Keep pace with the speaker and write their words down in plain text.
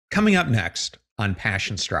Coming up next on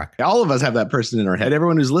Passion Struck. All of us have that person in our head.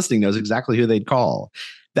 Everyone who's listening knows exactly who they'd call.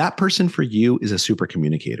 That person for you is a super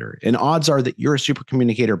communicator. And odds are that you're a super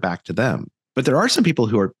communicator back to them. But there are some people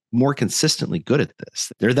who are more consistently good at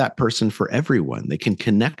this. They're that person for everyone. They can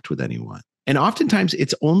connect with anyone. And oftentimes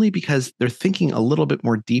it's only because they're thinking a little bit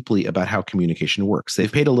more deeply about how communication works.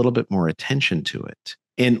 They've paid a little bit more attention to it.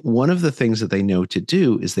 And one of the things that they know to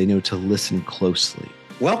do is they know to listen closely.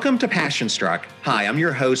 Welcome to Passion Struck. Hi, I'm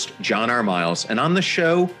your host, John R. Miles, and on the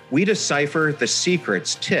show, we decipher the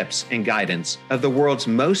secrets, tips, and guidance of the world's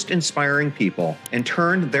most inspiring people and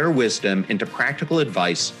turn their wisdom into practical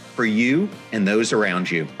advice for you and those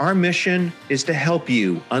around you. Our mission is to help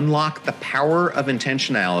you unlock the power of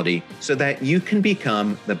intentionality so that you can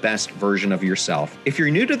become the best version of yourself. If you're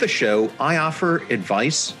new to the show, I offer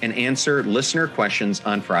advice and answer listener questions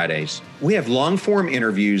on Fridays. We have long-form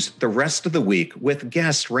interviews the rest of the week with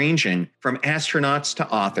guests ranging from astronauts to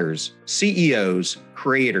authors, CEOs,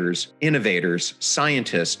 creators, innovators,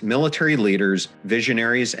 scientists, military leaders,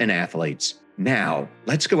 visionaries, and athletes. Now,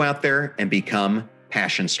 let's go out there and become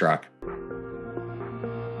Passion Struck.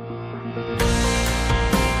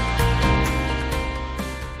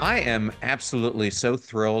 I am absolutely so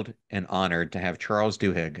thrilled and honored to have Charles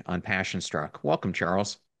Duhigg on Passion Struck. Welcome,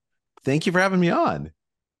 Charles. Thank you for having me on.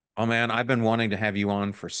 Oh man, I've been wanting to have you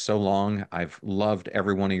on for so long. I've loved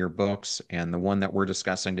every one of your books, and the one that we're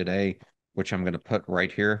discussing today, which I'm going to put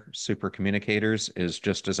right here, Super Communicators, is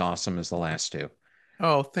just as awesome as the last two.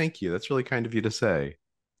 Oh, thank you. That's really kind of you to say.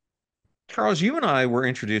 Charles, you and I were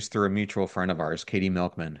introduced through a mutual friend of ours, Katie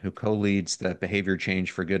Milkman, who co-leads the Behavior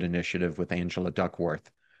Change for Good initiative with Angela Duckworth.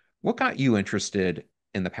 What got you interested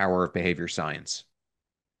in the power of behavior science?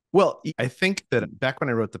 Well, I think that back when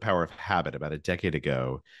I wrote The Power of Habit about a decade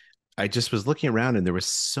ago, I just was looking around and there was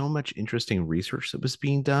so much interesting research that was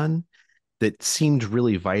being done that seemed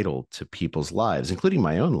really vital to people's lives, including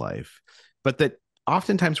my own life, but that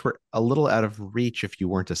oftentimes were a little out of reach if you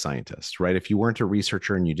weren't a scientist, right? If you weren't a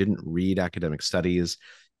researcher and you didn't read academic studies,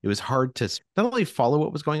 it was hard to not only follow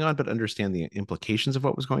what was going on, but understand the implications of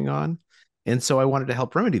what was going on. And so I wanted to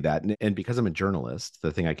help remedy that. And because I'm a journalist,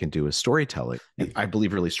 the thing I can do is storytelling. And I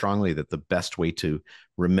believe really strongly that the best way to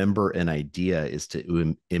remember an idea is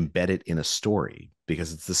to embed it in a story,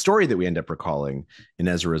 because it's the story that we end up recalling. And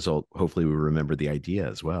as a result, hopefully we remember the idea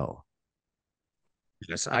as well.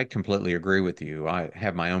 Yes, I completely agree with you. I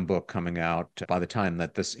have my own book coming out. By the time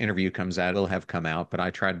that this interview comes out, it'll have come out, but I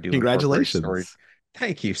try to do Congratulations.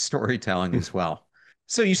 Thank you, storytelling as well.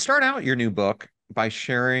 So you start out your new book by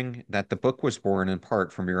sharing that the book was born in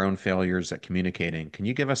part from your own failures at communicating. Can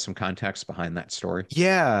you give us some context behind that story?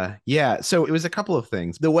 Yeah. So it was a couple of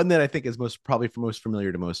things. The one that I think is probably most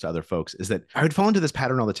familiar to most other folks is that I would fall into this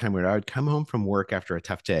pattern all the time where I would come home from work after a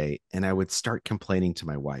tough day and I would start complaining to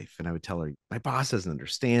my wife, and I would tell her, my boss doesn't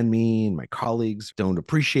understand me and my colleagues don't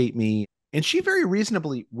appreciate me. And she very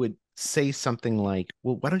reasonably would say something like,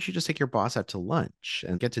 well, why don't you just take your boss out to lunch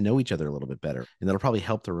and get to know each other a little bit better? And that'll probably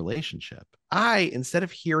help the relationship. Instead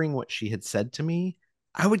of hearing what she had said to me,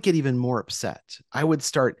 I would get even more upset. I would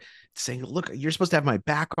start saying, look, you're supposed to have my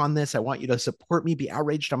back on this. I want you to support me, be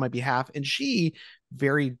outraged on my behalf. And she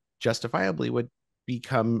very justifiably would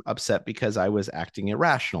become upset because I was acting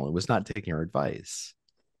irrational and was not taking her advice.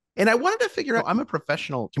 And I wanted to figure out, I'm a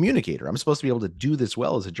professional communicator. I'm supposed to be able to do this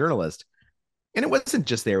well as a journalist. And it wasn't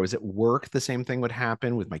just there. It was at work. The same thing would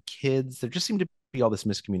happen with my kids. There just seemed to be all this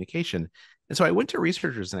miscommunication. And so I went to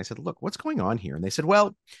researchers and I said, look, what's going on here? And they said,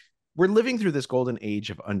 well, we're living through this golden age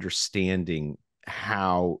of understanding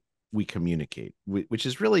how we communicate, which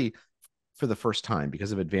is really for the first time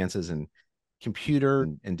because of advances in computer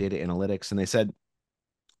and data analytics. And they said,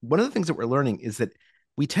 one of the things that we're learning is that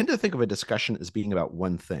we tend to think of a discussion as being about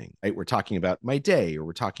one thing, right? We're talking about my day, or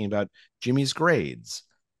we're talking about Jimmy's grades.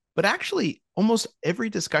 But actually, almost every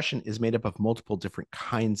discussion is made up of multiple different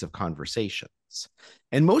kinds of conversations.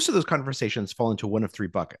 And most of those conversations fall into one of three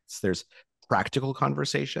buckets. There's practical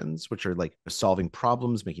conversations, which are like solving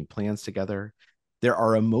problems, making plans together. There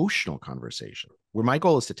are emotional conversations, where my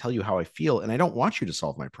goal is to tell you how I feel, and I don't want you to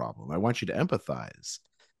solve my problem. I want you to empathize.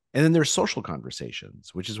 And then there's social conversations,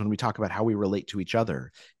 which is when we talk about how we relate to each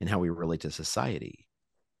other and how we relate to society.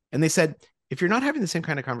 And they said, if you're not having the same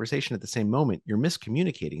kind of conversation at the same moment, you're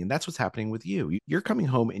miscommunicating. And that's what's happening with you. You're coming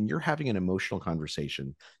home and you're having an emotional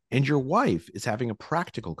conversation, and your wife is having a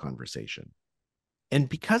practical conversation. And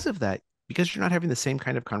because of that, because you're not having the same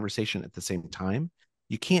kind of conversation at the same time,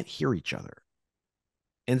 you can't hear each other.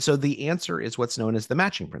 And so the answer is what's known as the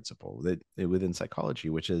matching principle that within psychology,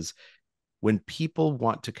 which is when people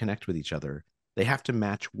want to connect with each other, They have to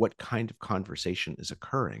match what kind of conversation is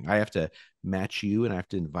occurring. I have to match you and I have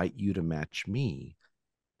to invite you to match me.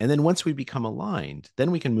 And then once we become aligned,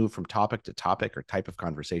 then we can move from topic to topic or type of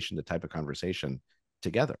conversation to type of conversation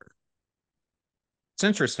together. It's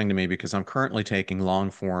interesting to me because I'm currently taking long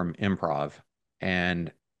form improv.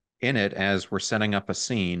 And in it, as we're setting up a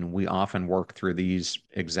scene, we often work through these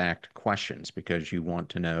exact questions because you want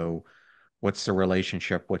to know what's the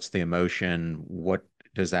relationship, what's the emotion, what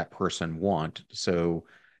does that person want? So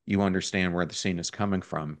you understand where the scene is coming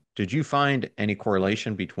from. Did you find any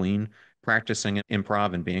correlation between practicing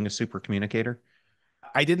improv and being a super communicator?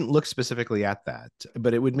 I didn't look specifically at that,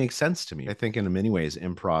 but it would make sense to me. I think in many ways,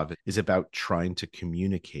 improv is about trying to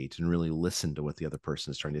communicate and really listen to what the other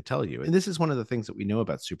person is trying to tell you. And this is one of the things that we know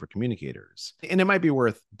about super communicators. And it might be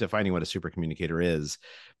worth defining what a super communicator is.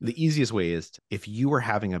 The easiest way is if you were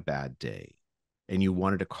having a bad day and you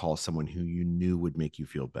wanted to call someone who you knew would make you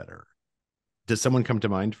feel better. Does someone come to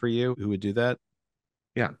mind for you who would do that?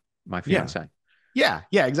 Yeah, my Yeah. fiance. Yeah,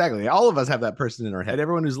 exactly. All of us have that person in our head.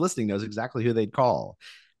 Everyone who's listening knows exactly who they'd call.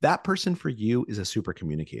 That person for you is a super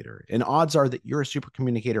communicator. And odds are that you're a super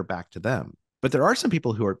communicator back to them. But there are some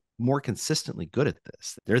people who are more consistently good at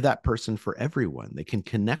this. They're that person for everyone. They can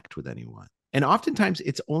connect with anyone. And oftentimes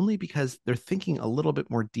it's only because they're thinking a little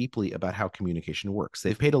bit more deeply about how communication works.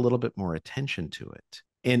 They've paid a little bit more attention to it.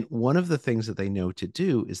 And one of the things that they know to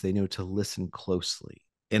do is they know to listen closely.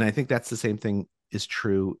 And I think that's the same thing is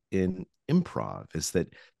true in improv, is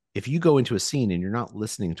that if you go into a scene and you're not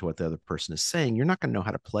listening to what the other person is saying, you're not going to know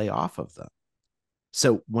how to play off of them.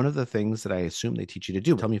 So one of the things that I assume they teach you to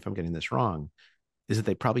do, tell me if I'm getting this wrong, is that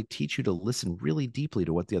they probably teach you to listen really deeply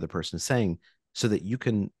to what the other person is saying so that you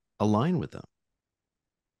can align with them.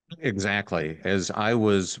 Exactly. As I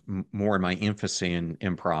was more in my infancy in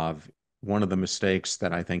improv, one of the mistakes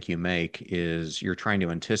that I think you make is you're trying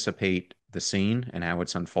to anticipate the scene and how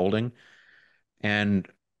it's unfolding. And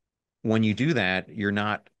when you do that, you're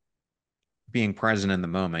not being present in the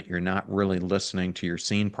moment. You're not really listening to your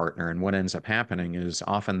scene partner. And what ends up happening is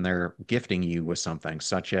often they're gifting you with something,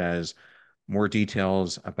 such as more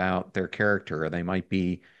details about their character. They might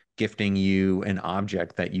be gifting you an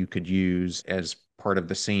object that you could use as part of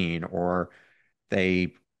the scene, or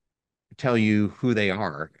they tell you who they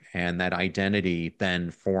are, and that identity then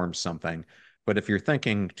forms something. But if you're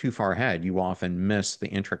thinking too far ahead, you often miss the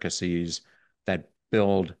intricacies that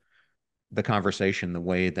build the conversation the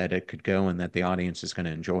way that it could go and that the audience is going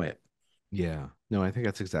to enjoy it. Yeah. No, I think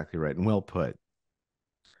that's exactly right. And well put.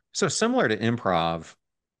 So, similar to improv,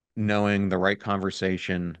 knowing the right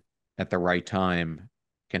conversation at the right time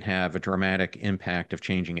can have a dramatic impact of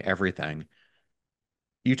changing everything.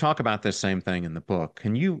 You talk about this same thing in the book.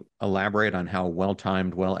 Can you elaborate on how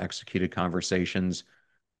well-timed, well-executed conversations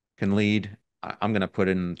can lead? I'm going to put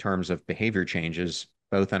it in terms of behavior changes,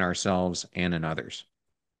 both in ourselves and in others.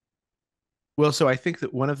 Well, so I think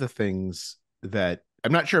that one of the things that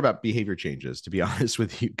I'm not sure about behavior changes, to be honest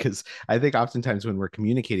with you, because I think oftentimes when we're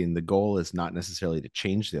communicating, the goal is not necessarily to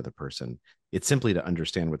change the other person. It's simply to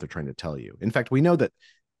understand what they're trying to tell you. In fact, we know that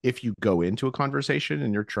if you go into a conversation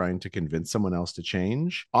and you're trying to convince someone else to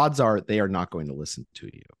change, odds are they are not going to listen to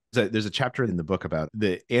you. So there's a chapter in the book about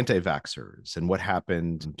the anti-vaxxers and what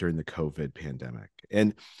happened during the COVID pandemic.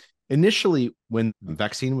 And initially, when the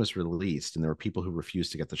vaccine was released and there were people who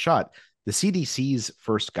refused to get the shot, the CDC's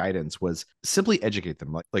first guidance was simply educate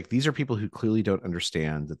them. Like these are people who clearly don't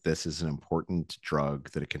understand that this is an important drug,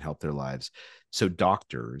 that it can help their lives. So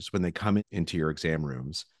doctors, when they come into your exam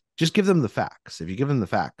rooms, just give them the facts. If you give them the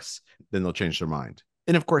facts, then they'll change their mind.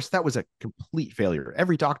 And of course, that was a complete failure.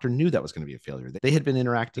 Every doctor knew that was going to be a failure. They had been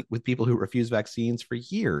interacting with people who refuse vaccines for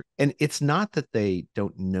years. And it's not that they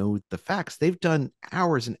don't know the facts. They've done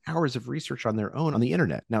hours and hours of research on their own on the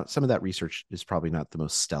internet. Now, some of that research is probably not the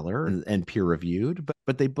most stellar and peer reviewed,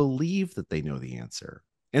 but they believe that they know the answer.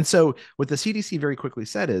 And so what the CDC very quickly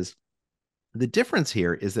said is the difference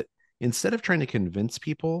here is that instead of trying to convince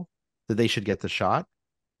people that they should get the shot,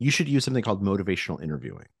 you should use something called motivational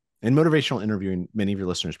interviewing. And motivational interviewing, many of your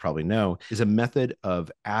listeners probably know, is a method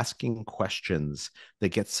of asking questions that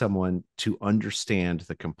get someone to understand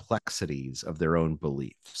the complexities of their own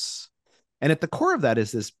beliefs. And at the core of that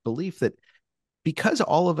is this belief that because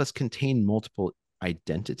all of us contain multiple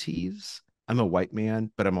identities, I'm a white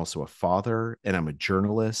man, but I'm also a father, and I'm a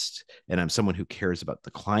journalist, and I'm someone who cares about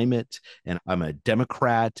the climate, and I'm a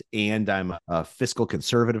Democrat, and I'm a fiscal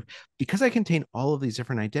conservative. Because I contain all of these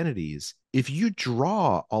different identities, if you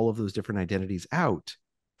draw all of those different identities out,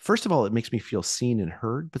 first of all, it makes me feel seen and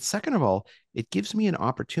heard. But second of all, it gives me an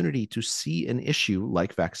opportunity to see an issue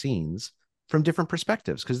like vaccines from different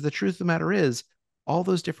perspectives. Because the truth of the matter is, all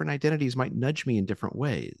those different identities might nudge me in different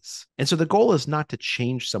ways. And so the goal is not to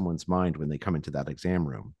change someone's mind when they come into that exam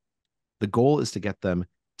room. The goal is to get them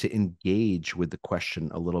to engage with the question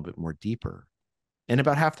a little bit more deeper. And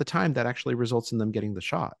about half the time, that actually results in them getting the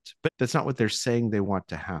shot. But that's not what they're saying they want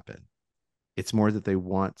to happen. It's more that they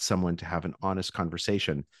want someone to have an honest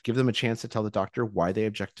conversation, give them a chance to tell the doctor why they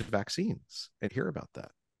object to vaccines and hear about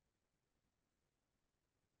that.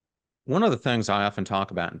 One of the things I often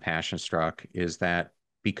talk about in Passion Struck is that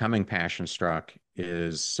becoming passion struck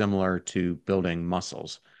is similar to building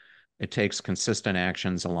muscles. It takes consistent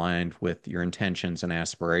actions aligned with your intentions and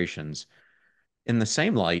aspirations. In the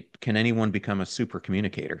same light, can anyone become a super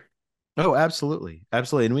communicator? Oh, absolutely.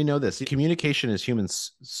 Absolutely. And we know this. Communication is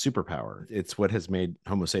humans' superpower. It's what has made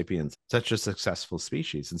Homo sapiens such a successful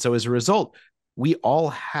species. And so as a result, we all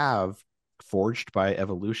have forged by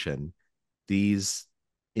evolution these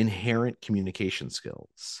inherent communication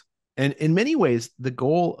skills. And in many ways, the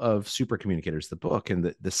goal of Super Communicators, the book,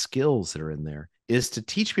 and the skills that are in there is to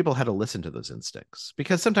teach people how to listen to those instincts.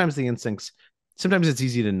 Because sometimes the instincts, sometimes it's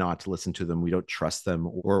easy to not to listen to them. We don't trust them,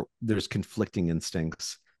 or there's conflicting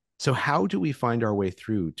instincts. So, how do we find our way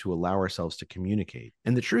through to allow ourselves to communicate?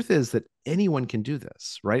 And the truth is that anyone can do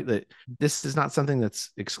this, right? That this is not something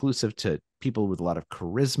that's exclusive to people with a lot of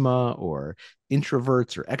charisma or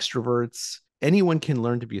introverts or extroverts. Anyone can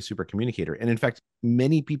learn to be a super communicator. And in fact,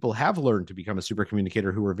 many people have learned to become a super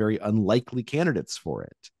communicator who are very unlikely candidates for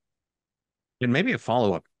it. And maybe a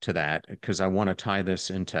follow-up to that, because I want to tie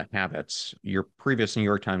this into habits. Your previous New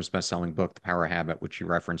York Times bestselling book, The Power of Habit, which you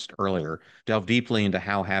referenced earlier, delved deeply into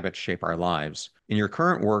how habits shape our lives. In your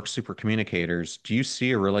current work, Super Communicators, do you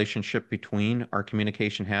see a relationship between our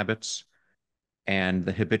communication habits and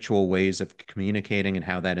the habitual ways of communicating and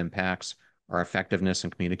how that impacts our effectiveness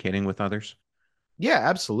in communicating with others? Yeah,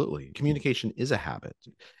 absolutely. Communication is a habit.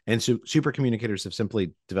 And so super communicators have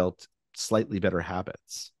simply developed slightly better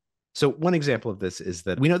habits. So, one example of this is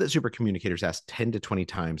that we know that super communicators ask 10 to 20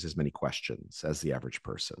 times as many questions as the average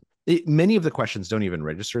person. Many of the questions don't even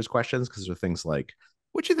register as questions because they're things like,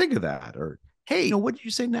 what'd you think of that? Or, hey, what did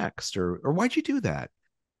you say next? Or why'd you do that?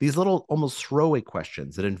 These little almost throwaway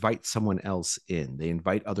questions that invite someone else in, they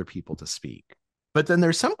invite other people to speak. But then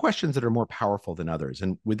there's some questions that are more powerful than others.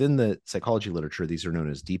 And within the psychology literature, these are known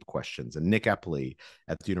as deep questions. And Nick Epley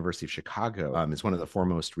at the University of Chicago is one of the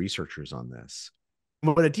foremost researchers on this.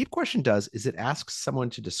 What a deep question does is it asks someone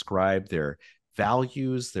to describe their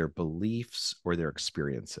values, their beliefs, or their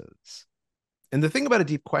experiences. And the thing about a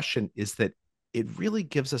deep question is that it really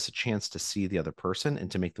gives us a chance to see the other person and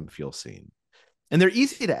to make them feel seen. And they're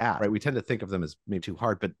easy to ask, right? We tend to think of them as maybe too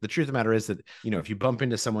hard, but the truth of the matter is that, if you bump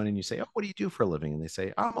into someone and you say, oh, what do you do for a living? And they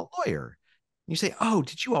say, I'm a lawyer. And you say, oh,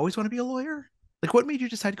 did you always want to be a lawyer? Like, what made you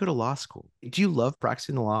decide to go to law school? Do you love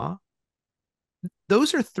practicing the law?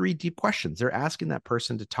 Those are three deep questions. They're asking that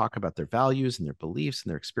person to talk about their values and their beliefs and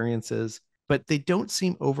their experiences, but they don't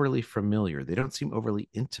seem overly familiar. They don't seem overly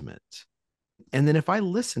intimate. And then if I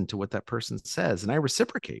listen to what that person says and I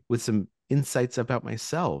reciprocate with some insights about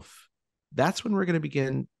myself, that's when we're going to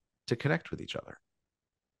begin to connect with each other.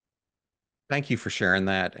 Thank you for sharing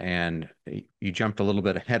that. And you jumped a little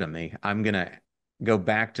bit ahead of me. I'm going to go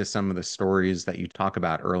back to some of the stories that you talk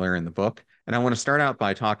about earlier in the book. And I want to start out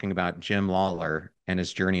by talking about Jim Lawler and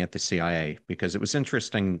his journey at the CIA, because it was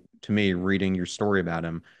interesting to me reading your story about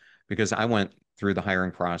him, because I went through the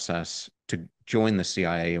hiring process to join the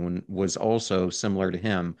CIA and was also similar to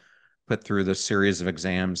him, put through the series of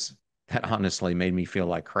exams that honestly made me feel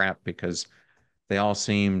like crap, because they all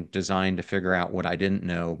seemed designed to figure out what I didn't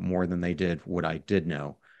know more than they did what I did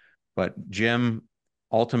know. But Jim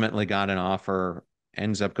ultimately got an offer,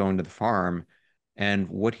 ends up going to the farm. And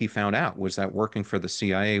what he found out was that working for the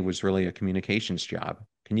CIA was really a communications job.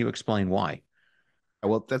 Can you explain why?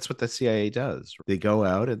 Well, that's what the CIA does. They go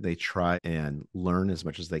out and they try and learn as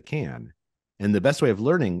much as they can. And the best way of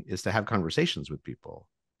learning is to have conversations with people.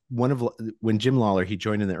 When Jim Lawler, he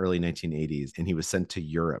joined in the early 1980s and he was sent to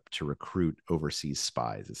Europe to recruit overseas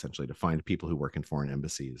spies, essentially to find people who work in foreign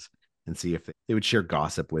embassies and see if they would share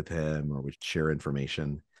gossip with him or would share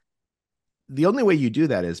information. The only way you do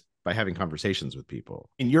that is by having conversations with people.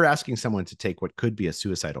 And you're asking someone to take what could be a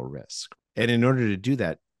suicidal risk. And in order to do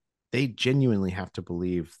that, they genuinely have to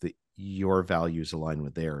believe that your values align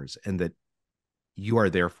with theirs and that you are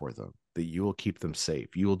there for them, that you will keep them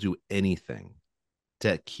safe. You will do anything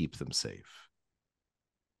to keep them safe.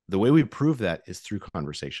 The way we prove that is through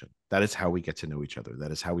conversation. That is how we get to know each other.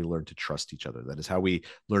 That is how we learn to trust each other. That is how we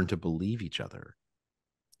learn to believe each other.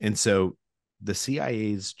 And so the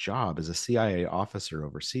CIA's job as a CIA officer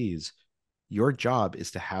overseas, Your job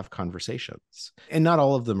is to have conversations. And not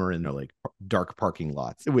all of them are in like dark parking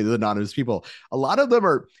lots with anonymous people. A lot of them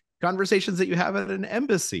are conversations that you have at an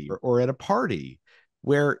embassy or at a party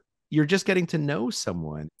where you're just getting to know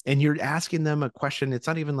someone and you're asking them a question. It's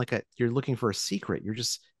not even like you're looking for a secret. You're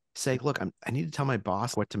just saying, look, I need to tell my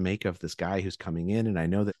boss what to make of this guy who's coming in. And I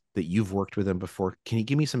know that you've worked with him before. Can you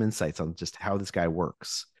give me some insights on just how this guy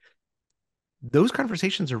works? Those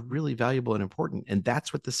conversations are really valuable and important. And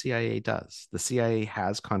that's what the CIA does. The CIA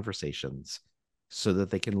has conversations so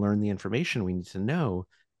that they can learn the information we need to know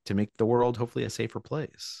to make the world hopefully a safer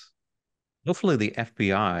place. Hopefully, the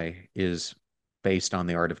FBI is based on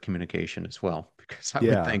the art of communication as well, because I would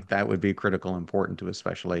Yeah. think that would be critical important to a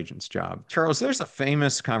special agent's job. Charles, there's a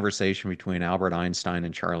famous conversation between Albert Einstein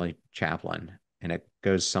and Charlie Chaplin, and it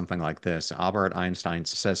goes something like this. Albert Einstein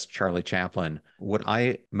says to Charlie Chaplin, "What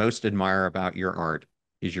I most admire about your art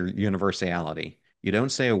is your universality. You don't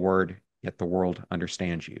say a word, yet the world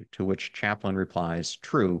understands you." To which Chaplin replies,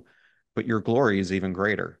 "True, but your glory is even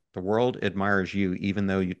greater. The world admires you even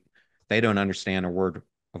though they don't understand a word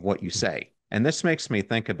of what you say." And this makes me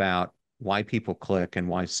think about why people click and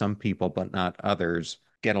why some people, but not others,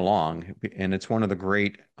 get along. And it's one of the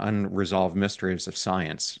great unresolved mysteries of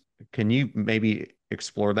science. Can you maybe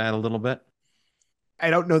explore that a little bit? I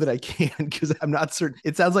don't know that I can because I'm not certain.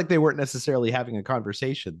 It sounds like they weren't necessarily having a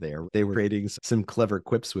conversation there. They were trading some clever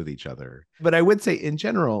quips with each other. But I would say, in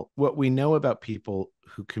general, what we know about people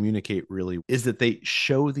who communicate really is that they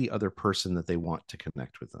show the other person that they want to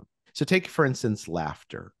connect with them. So, take, for instance,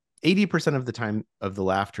 laughter. 80% of the time of the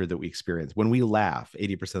laughter that we experience, when we laugh,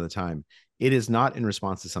 80% of the time, it is not in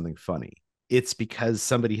response to something funny. It's because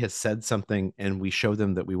somebody has said something and we show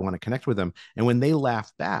them that we want to connect with them. And when they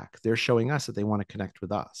laugh back, they're showing us that they want to connect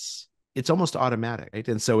with us. It's almost automatic. Right?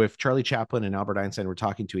 And so if Charlie Chaplin and Albert Einstein were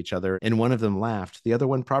talking to each other and one of them laughed, the other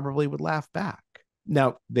one probably would laugh back.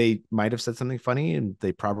 Now, they might have said something funny and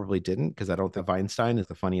they probably didn't, because I don't think Einstein is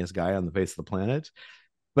the funniest guy on the face of the planet.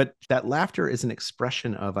 But that laughter is an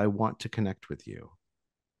expression of, I want to connect with you.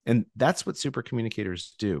 And that's what super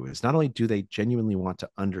communicators do, is not only do they genuinely want to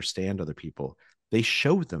understand other people, they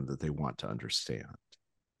show them that they want to understand.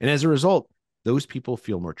 And as a result, those people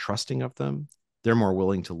feel more trusting of them. They're more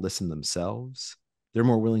willing to listen themselves. They're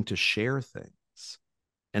more willing to share things.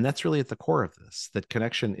 And that's really at the core of this, that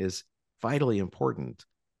connection is vitally important.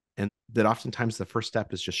 And that oftentimes the first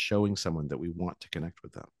step is just showing someone that we want to connect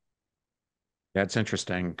with them. That's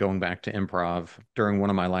interesting. Going back to improv, during one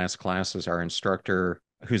of my last classes, our instructor,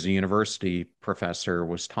 who's a university professor,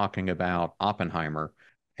 was talking about Oppenheimer.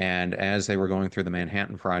 And as they were going through the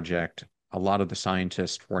Manhattan Project, a lot of the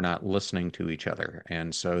scientists were not listening to each other.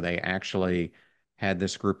 And so they actually had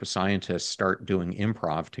this group of scientists start doing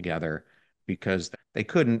improv together because they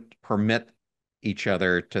couldn't permit each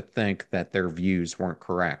other to think that their views weren't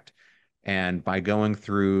correct. And by going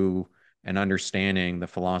through and understanding the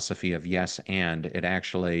philosophy of yes and, it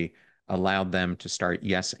actually allowed them to start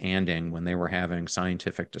yes anding when they were having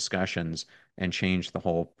scientific discussions and change the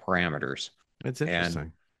whole parameters. It's And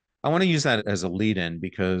interesting. I want to use that as a lead in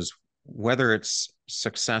because whether it's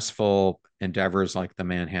successful endeavors like the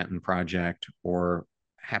Manhattan Project or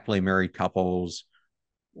happily married couples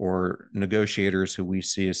or negotiators who we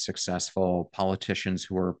see as successful, politicians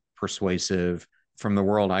who are persuasive, from the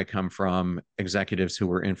world I come from, executives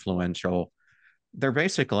who are influential, they're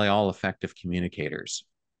basically all effective communicators.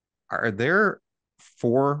 Are there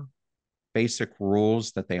four basic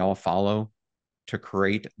rules that they all follow to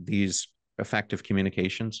create these effective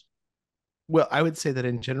communications? Well, I would say that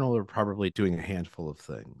in general, they're probably doing a handful of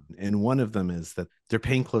things. And one of them is that they're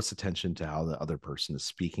paying close attention to how the other person is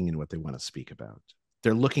speaking and what they want to speak about.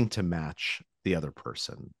 They're looking to match the other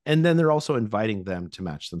person. And then they're also inviting them to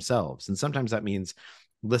match themselves. And sometimes that means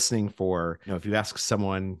listening for, if you ask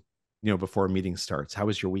someone, before a meeting starts, how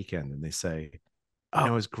was your weekend? And they say, oh,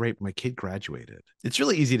 it was great. My kid graduated. It's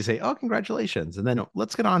really easy to say, oh, congratulations. And then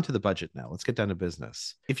let's get on to the budget now. Let's get down to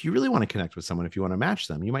business. If you really want to connect with someone, if you want to match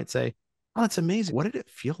them, you might say, oh, that's amazing. What did it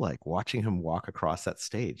feel like watching him walk across that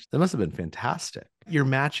stage? That must have been fantastic. You're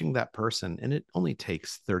matching that person, and it only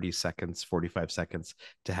takes 30 seconds, 45 seconds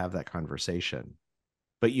to have that conversation.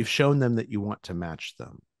 But you've shown them that you want to match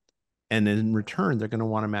them. And in return, they're going to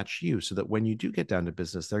want to match you so that when you do get down to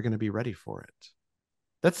business, they're going to be ready for it.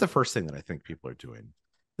 That's the first thing that I think people are doing.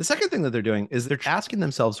 The second thing that they're doing is they're asking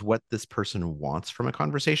themselves what this person wants from a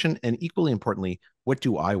conversation. And equally importantly, what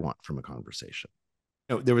do I want from a conversation?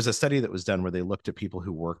 There was a study that was done where they looked at people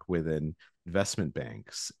who work within investment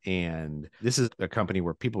banks. And this is a company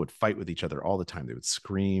where people would fight with each other all the time. They would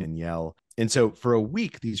scream and yell. And so for a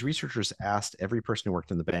week, these researchers asked every person who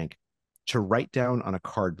worked in the bank, to write down on a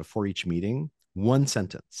card before each meeting one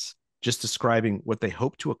sentence, just describing what they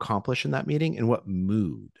hope to accomplish in that meeting and what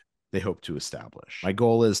mood they hope to establish. My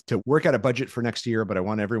goal is to work out a budget for next year, but I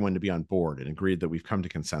want everyone to be on board and agreed that we've come to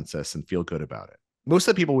consensus and feel good about it. Most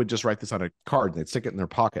of the people would just write this on a card and they'd stick it in their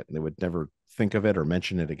pocket and they would never think of it or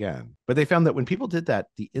mention it again. But they found that when people did that,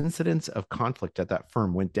 the incidence of conflict at that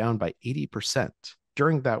firm went down by 80%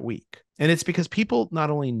 during that week. And it's because people not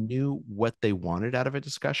only knew what they wanted out of a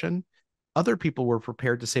discussion, other people were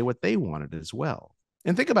prepared to say what they wanted as well.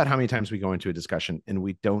 And think about how many times we go into a discussion and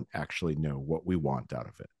we don't actually know what we want out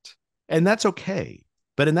of it. And that's okay.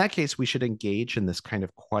 But in that case, we should engage in this kind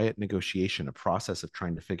of quiet negotiation, a process of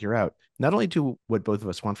trying to figure out not only do what both of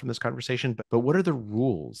us want from this conversation, but what are the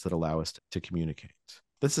rules that allow us to communicate?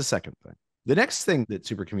 That's the second thing. The next thing that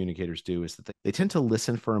super communicators do is that they tend to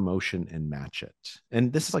listen for emotion and match it.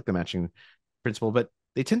 And this is like the matching principle, but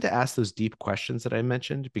they tend to ask those deep questions that I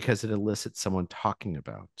mentioned because it elicits someone talking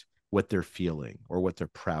about what they're feeling or what they're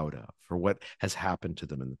proud of or what has happened to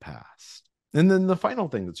them in the past. And then the final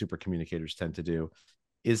thing that super communicators tend to do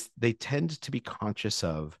is they tend to be conscious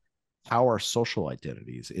of how our social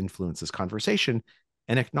identities influence this conversation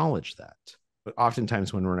and acknowledge that. But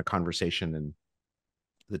oftentimes when we're in a conversation and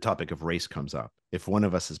the topic of race comes up, if one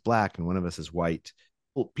of us is Black and one of us is white,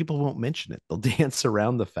 well, people won't mention it. They'll dance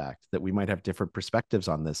around the fact that we might have different perspectives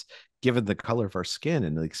on this, given the color of our skin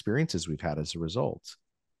and the experiences we've had as a result.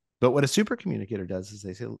 But what a super communicator does is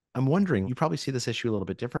they say, I'm wondering, you probably see this issue a little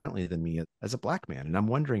bit differently than me as a Black man. And I'm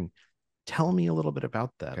wondering, tell me a little bit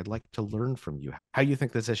about that. I'd like to learn from you how you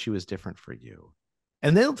think this issue is different for you.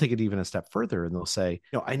 And they'll take it even a step further and they'll say,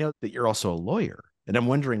 I know that you're also a lawyer. And I'm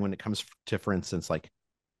wondering when it comes to, for instance, like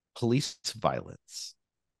police violence,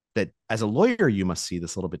 that as a lawyer, you must see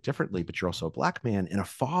this a little bit differently, but you're also a Black man and a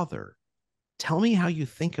father. Tell me how you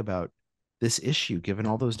think about this issue, given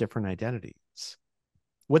all those different identities.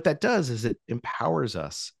 What that does is it empowers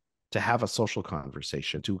us to have a social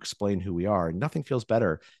conversation, to explain who we are. And nothing feels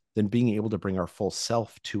better than being able to bring our full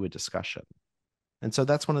self to a discussion. And so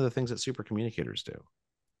that's one of the things that super communicators do.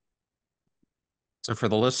 So for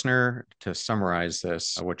the listener, to summarize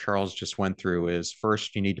this, what Charles just went through is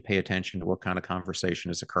first, you need to pay attention to what kind of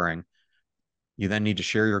conversation is occurring. You then need to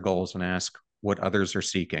share your goals and ask what others are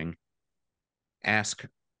seeking. Ask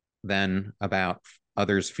then about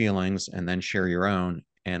others' feelings and then share your own.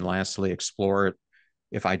 And lastly, explore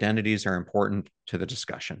if identities are important to the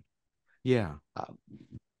discussion. Yeah.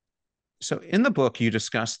 So in the book, you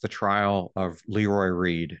discuss the trial of Leroy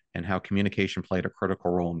Reed and how communication played a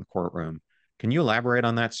critical role in the courtroom. Can you elaborate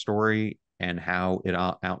on that story and how it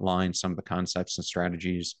outlines some of the concepts and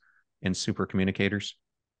strategies in super communicators?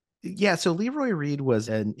 Yeah, so Leroy Reed was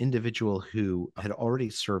an individual who had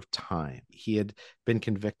already served time. He had been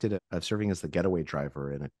convicted of serving as the getaway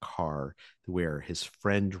driver in a car where his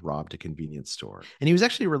friend robbed a convenience store. And he was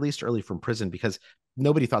actually released early from prison because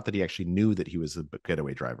nobody thought that he actually knew that he was a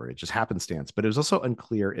getaway driver. It just happenstance. But it was also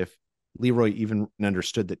unclear if Leroy even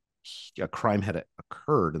understood that a crime had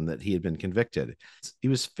occurred and that he had been convicted. He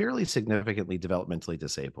was fairly significantly developmentally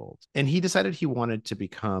disabled, and he decided he wanted to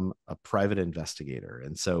become a private investigator.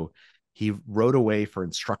 And so he wrote away for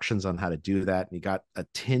instructions on how to do that. And he got a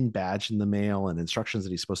tin badge in the mail and instructions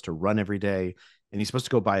that he's supposed to run every day. And he's supposed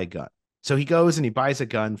to go buy a gun. So he goes and he buys a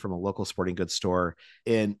gun from a local sporting goods store,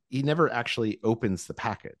 and he never actually opens the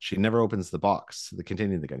package. He never opens the box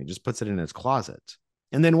containing the gun. He just puts it in his closet.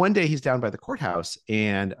 And then one day he's down by the courthouse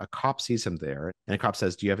and a cop sees him there. And a cop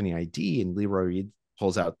says, do you have any ID? And Leroy Reed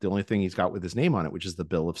pulls out the only thing he's got with his name on it, which is the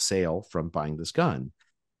bill of sale from buying this gun.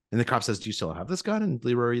 And the cop says, do you still have this gun? And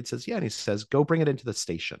Leroy Reed says, yeah. And he says, go bring it into the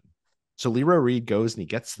station. So Leroy Reed goes and he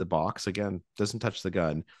gets the box, again, doesn't touch the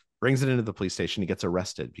gun, brings it into the police station. He gets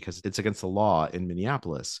arrested because it's against the law in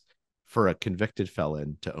Minneapolis for a convicted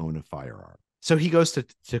felon to own a firearm. So he goes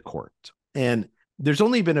to court. And there's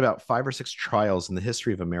only been about 5 or 6 trials in the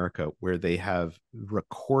history of America where they have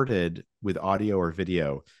recorded with audio or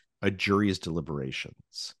video a jury's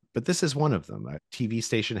deliberations. But this is one of them. A TV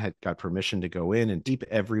station had got permission to go in and keep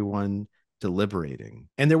everyone deliberating.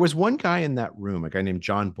 And there was one guy in that room, a guy named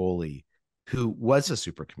John Boley, who was a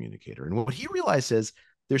super communicator. And what he realized is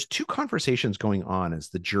there's 2 conversations going on as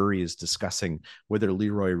the jury is discussing whether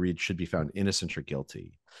Leroy Reed should be found innocent or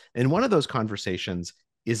guilty. And one of those conversations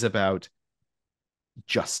is about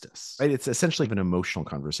justice, right? It's essentially an emotional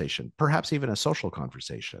conversation, perhaps even a social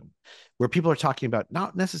conversation, where people are talking about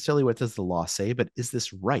not necessarily what does the law say, but is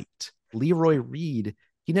this right? Leroy Reed,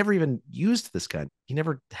 he never even used this gun. He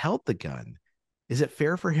never held the gun. Is it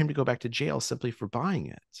fair for him to go back to jail simply for buying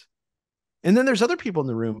it? And then there's other people in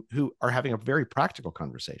the room who are having a very practical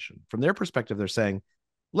conversation. From their perspective, they're saying,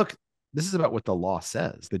 look, This is about what the law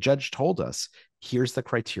says. The judge told us, here's the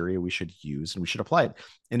criteria we should use and we should apply it.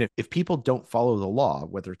 And if people don't follow the law,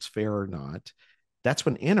 whether it's fair or not, that's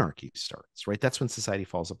when anarchy starts, right? That's when society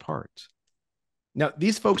falls apart. Now,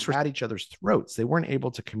 these folks were at each other's throats. They weren't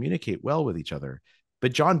able to communicate well with each other.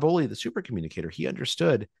 But John Bowley, the super communicator, he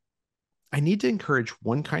understood, I need to encourage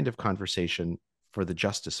one kind of conversation for the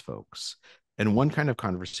justice folks and one kind of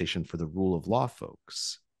conversation for the rule of law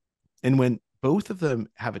folks. And when both of them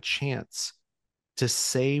have a chance to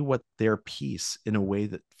say what their piece in a way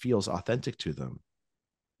that feels authentic to them,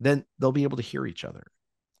 then they'll be able to hear each other.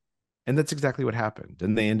 And that's exactly what happened.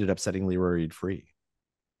 And they ended up setting Leroy Reed free.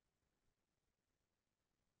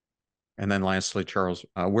 And then lastly, Charles,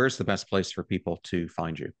 where's the best place for people to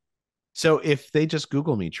find you? So if they just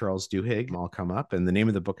Google me, Charles Duhigg, I'll come up. And the name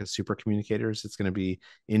of the book is Super Communicators. It's going to be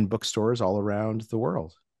in bookstores all around the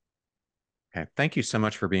world. Okay. Thank you so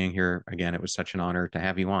much for being here. Again, it was such an honor to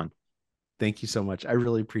have you on. Thank you so much. I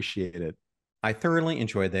really appreciate it. I thoroughly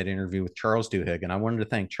enjoyed that interview with Charles Duhigg, and I wanted to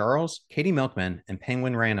thank Charles, Katie Milkman, and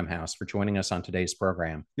Penguin Random House for joining us on today's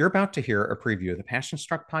program. You're about to hear a preview of the Passion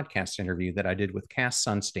Struck podcast interview that I did with Cass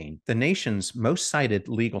Sunstein, the nation's most cited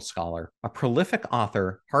legal scholar, a prolific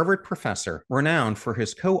author, Harvard professor, renowned for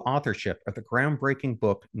his co-authorship of the groundbreaking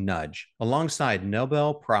book Nudge, alongside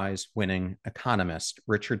Nobel Prize-winning economist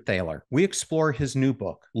Richard Thaler. We explore his new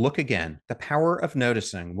book, Look Again, The Power of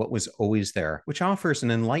Noticing What Was Always There, which offers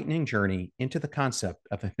an enlightening journey into the concept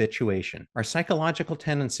of habituation, our psychological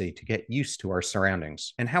tendency to get used to our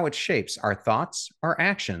surroundings, and how it shapes our thoughts, our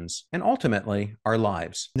actions, and ultimately our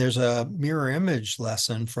lives. There's a mirror image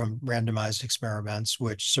lesson from randomized experiments,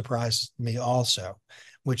 which surprised me also,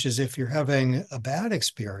 which is if you're having a bad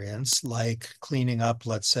experience, like cleaning up,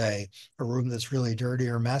 let's say, a room that's really dirty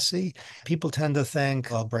or messy, people tend to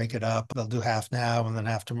think, I'll break it up, they'll do half now and then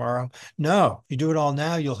half tomorrow. No, you do it all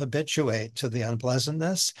now, you'll habituate to the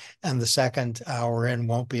unpleasantness, and the second hour in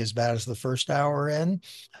won't be as bad as the first hour in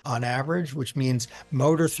on average, which means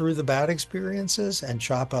motor through the bad experiences and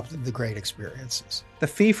chop up the great experiences. The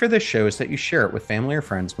fee for this show is that you share it with family or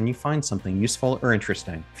friends when you find something useful or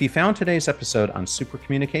interesting. If you found today's episode on super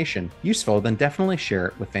communication useful, then definitely share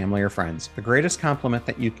it with family or friends. The greatest compliment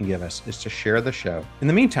that you can give us is to share the show. In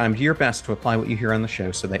the meantime, do your best to apply what you hear on the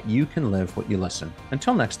show so that you can live what you listen.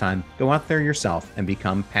 Until next time, go out there yourself and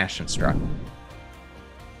become passion struck.